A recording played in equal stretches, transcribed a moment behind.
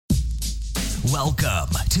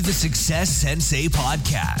Welcome to the Success Sensei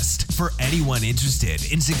podcast for anyone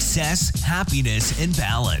interested in success, happiness, and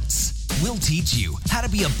balance. We'll teach you how to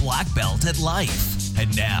be a black belt at life.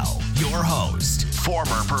 And now, your host,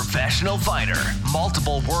 former professional fighter,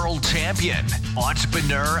 multiple world champion,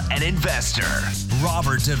 entrepreneur, and investor,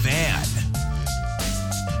 Robert Devan.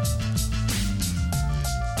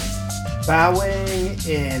 Bowing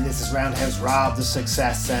in, this is Roundhouse Rob, the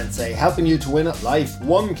Success Sensei, helping you to win at life,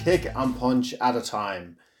 one kick and punch at a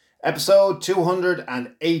time. Episode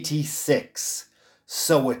 286.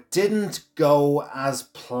 So it didn't go as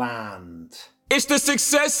planned. It's the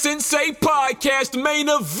Success Sensei podcast main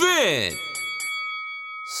event.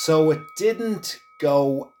 So it didn't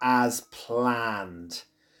go as planned.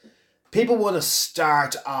 People want to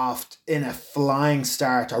start off in a flying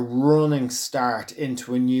start, a running start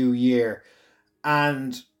into a new year.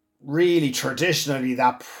 And really, traditionally,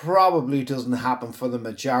 that probably doesn't happen for the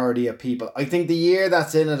majority of people. I think the year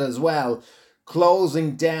that's in it as well,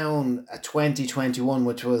 closing down a 2021,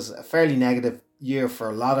 which was a fairly negative year for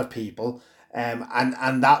a lot of people.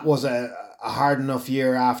 And that was a hard enough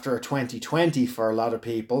year after 2020 for a lot of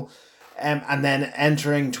people. And then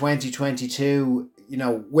entering 2022,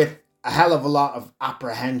 with a hell of a lot of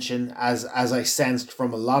apprehension, as I sensed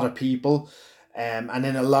from a lot of people, and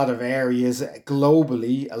in a lot of areas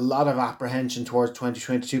globally, a lot of apprehension towards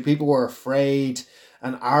 2022. People were afraid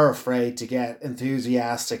and are afraid to get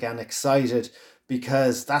enthusiastic and excited,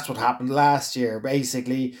 because that's what happened last year.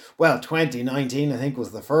 Basically, 2019, I think,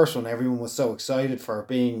 was the first one. Everyone was so excited for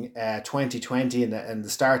being 2020 and the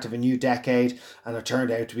start of a new decade, and it turned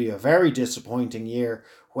out to be a very disappointing year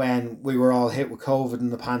when we were all hit with COVID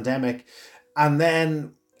and the pandemic. And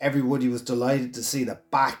then everybody was delighted to see the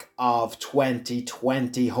back of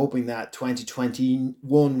 2020, hoping that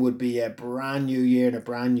 2021 would be a brand new year and a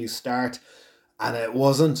brand new start. And it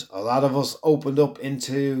wasn't. A lot of us opened up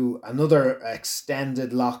into another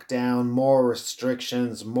extended lockdown, more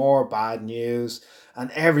restrictions, more bad news, and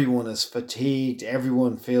everyone is fatigued.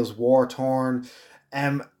 Everyone feels war-torn.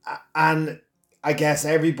 And I guess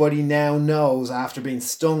everybody now knows, after being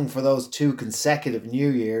stung for those 2 consecutive New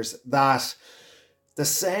Years, that the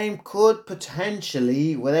same could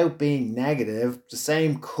potentially, without being negative, the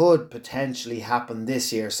same could potentially happen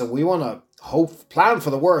this year. So we want to plan for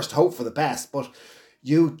the worst, hope for the best, but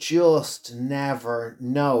you just never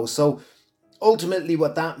know. So ultimately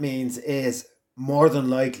what that means is, more than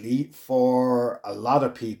likely for a lot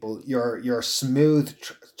of people, your smooth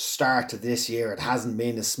start to this year, it hasn't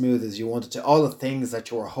been as smooth as you wanted to. All the things that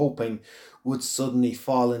you were hoping would suddenly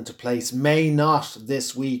fall into place may not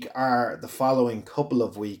this week or the following couple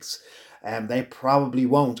of weeks. They probably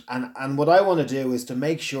won't. And what I want to do is to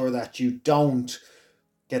make sure that you don't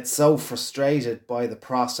get so frustrated by the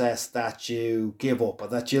process that you give up, or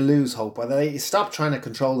that you lose hope, or that you stop trying to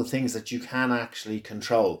control the things that you can actually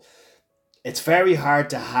control. It's very hard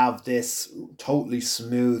to have this totally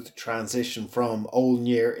smooth transition from old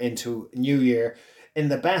year into new year in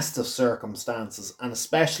the best of circumstances, and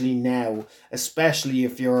especially now, especially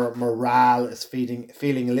if your morale is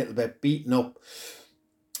feeling a little bit beaten up.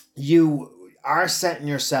 You are setting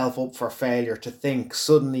yourself up for failure to think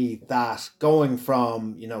suddenly that going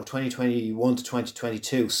from 2021 to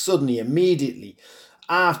 2022, suddenly, immediately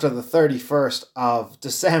after the 31st of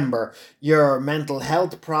December, your mental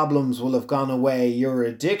health problems will have gone away, your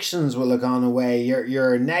addictions will have gone away,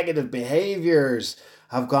 your negative behaviors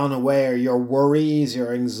have gone away, or your worries,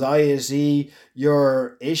 your anxiety,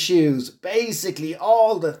 your issues, basically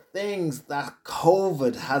all the things that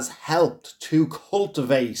COVID has helped to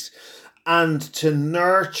cultivate and to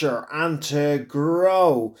nurture and to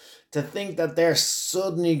grow. To think that they're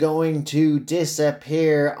suddenly going to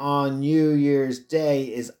disappear on New Year's Day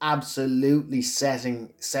is absolutely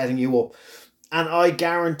setting you up. And I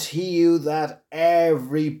guarantee you that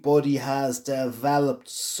everybody has developed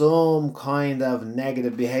some kind of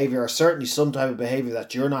negative behavior, or certainly some type of behavior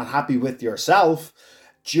that you're not happy with yourself,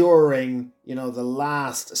 during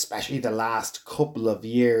especially the last couple of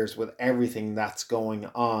years, with everything that's going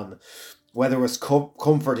on. Whether it's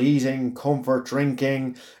comfort eating, comfort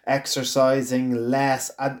drinking, exercising less,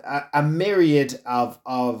 a myriad of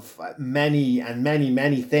many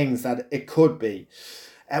things that it could be.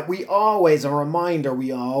 We always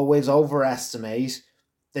overestimate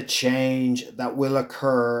the change that will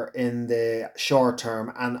occur in the short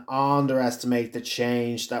term and underestimate the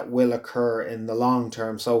change that will occur in the long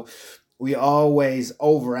term. So we always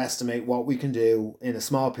overestimate what we can do in a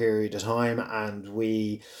small period of time, and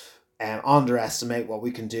we underestimate what we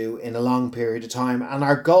can do in a long period of time. And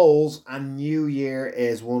our goals and New Year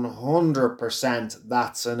is 100%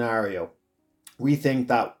 that scenario. We think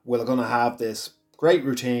that we're going to have this great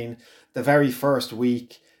routine the very first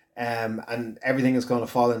week, and everything is going to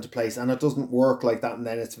fall into place, and it doesn't work like that. And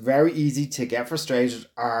then it's very easy to get frustrated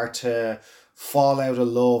or to fall out of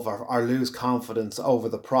love or lose confidence over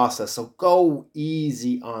the process. So go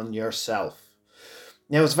easy on yourself.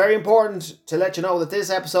 Now, it's very important to let you know that this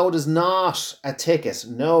episode is not a ticket.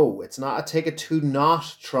 No, it's not a ticket to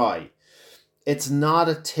not try. It's not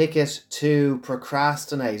a ticket to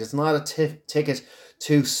procrastinate. It's not a ticket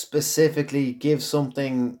to specifically give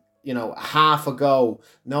something, half a go,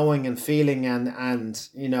 knowing and feeling and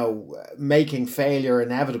making failure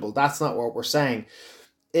inevitable. That's not what we're saying.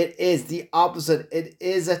 It is the opposite. It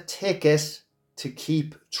is a ticket to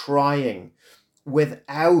keep trying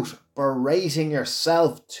without berating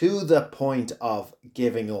yourself to the point of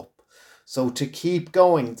giving up. So to keep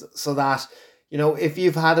going, so that, if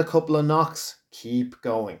you've had a couple of knocks, keep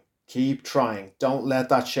going, keep trying. Don't let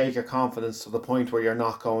that shake your confidence to the point where you're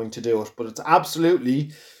not going to do it. But it's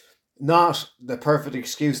absolutely not the perfect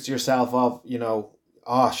excuse to yourself of,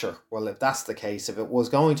 oh, sure, well, if that's the case, if it was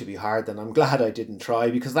going to be hard, then I'm glad I didn't try,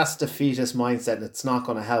 because that's defeatist mindset and it's not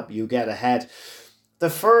going to help you get ahead. The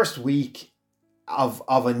first week of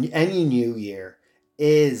any new year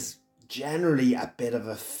is generally a bit of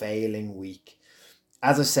a failing week.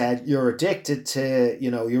 As I said, you're addicted to,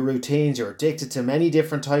 your routines, you're addicted to many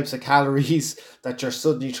different types of calories that you're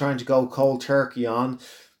suddenly trying to go cold turkey on.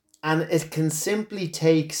 And it can simply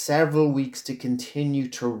take several weeks to continue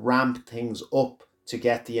to ramp things up to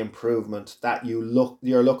get the improvement that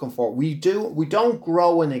you're looking for. We don't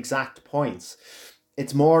grow in exact points.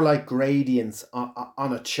 It's more like gradients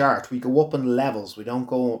on a chart. We go up in levels. We don't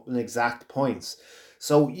go up in exact points.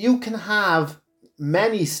 So you can have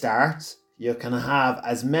many starts. You can have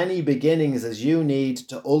as many beginnings as you need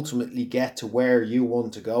to ultimately get to where you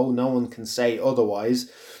want to go. No one can say otherwise.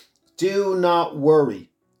 Do not worry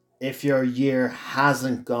if your year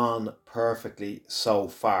hasn't gone perfectly so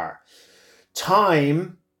far.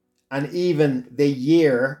 Time and even the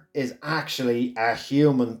year is actually a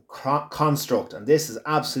human construct. And this is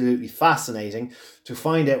absolutely fascinating to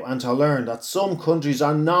find out and to learn that some countries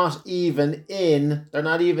are they're not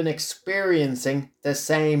even experiencing the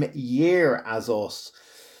same year as us.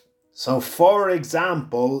 So for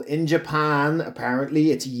example, in Japan,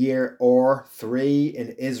 apparently it's year or 3.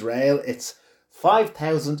 In Israel, it's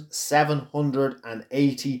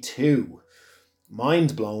 5,782.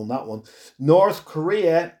 Mind blown, that one. North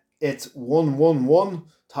Korea, it's 111.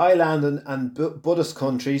 Thailand and Buddhist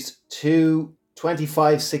countries,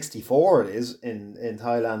 2564 it is in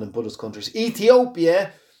Thailand and Buddhist countries.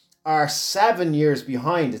 Ethiopia are 7 years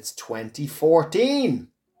behind. It's 2014.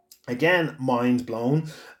 Again, mind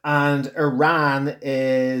blown. And Iran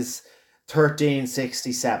is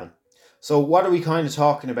 1367. So what are we kind of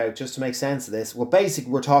talking about, just to make sense of this? Well,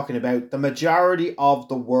 basically, we're talking about the majority of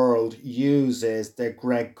the world uses the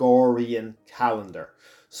Gregorian calendar.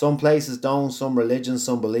 Some places don't, some religions,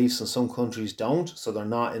 some beliefs, and some countries don't. So they're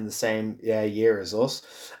not in the same year as us.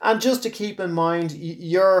 And just to keep in mind,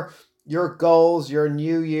 your goals, your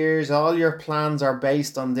New Year's, all your plans are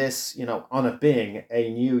based on this, on it being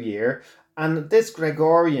a new year. And this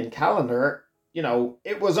Gregorian calendar,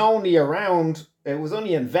 it was only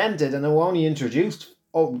invented and it was only introduced,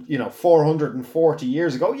 440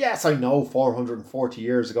 years ago. Yes, I know 440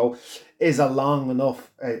 years ago is a long enough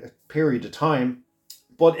period of time.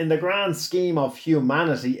 But in the grand scheme of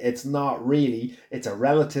humanity, it's not really. It's a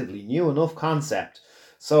relatively new enough concept.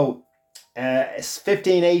 So,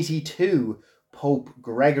 1582, Pope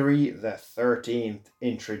Gregory the 13th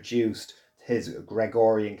introduced his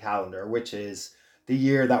Gregorian calendar, which is the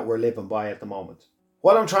year that we're living by at the moment.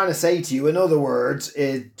 What I'm trying to say to you, in other words,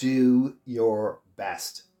 is do your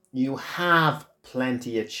best. You have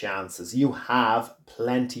plenty of chances. You have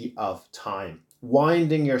plenty of time.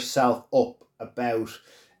 Winding yourself up about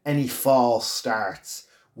any false starts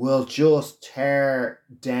will just tear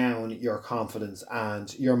down your confidence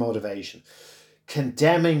and your motivation.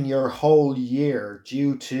 Condemning your whole year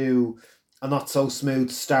due to a not so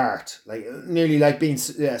smooth start, nearly like being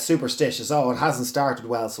superstitious. Oh, it hasn't started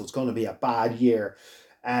well, so it's going to be a bad year.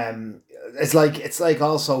 It's like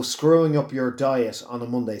also screwing up your diet on a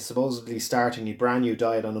Monday, supposedly starting a brand new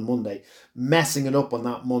diet on a Monday, messing it up on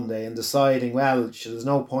that Monday and deciding, well, there's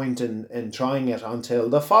no point in trying it until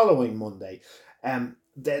the following Monday.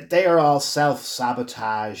 They are all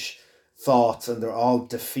self-sabotage thoughts, and they're all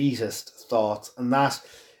defeatist thoughts, and that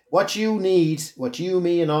what you, me,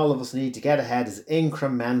 and all of us need to get ahead is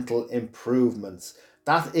incremental improvements.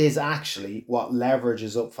 That is actually what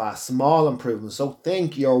leverages up fast, small improvements. So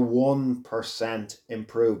think your 1%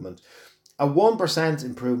 improvement. A 1%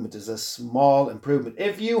 improvement is a small improvement.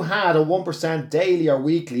 If you had a 1% daily or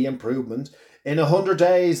weekly improvement in 100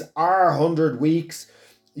 days or 100 weeks,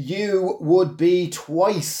 you would be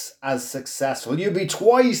twice as successful. You'd be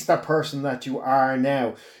twice the person that you are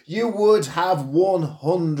now. You would have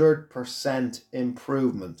 100%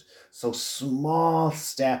 improvement. So small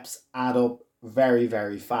steps add up very,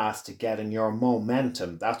 very fast to getting your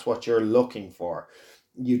momentum. That's what you're looking for.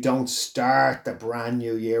 You don't start the brand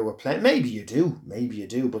new year with plenty. Maybe you do,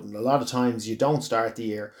 but a lot of times you don't start the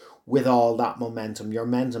year with all that momentum. Your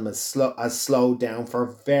momentum has slowed down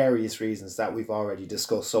for various reasons that we've already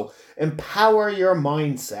discussed. So empower your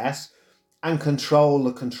mindset and control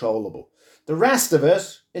the controllable. The rest of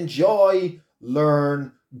it, enjoy,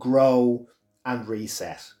 learn, grow, and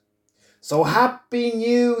reset. So happy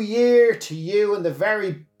new year to you, and the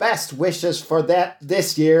very best wishes for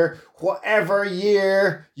this year, whatever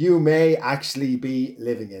year you may actually be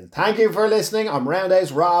living in. Thank you for listening. I'm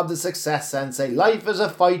Roundhouse Rob, the Success Sensei. Life is a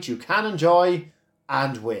fight you can enjoy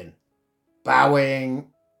and win.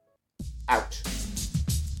 Bowing out.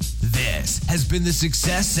 This has been the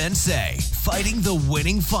Success Sensei, fighting the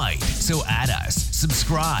winning fight. So add us,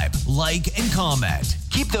 subscribe, like, and comment.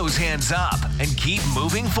 Keep those hands up and keep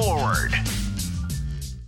moving forward.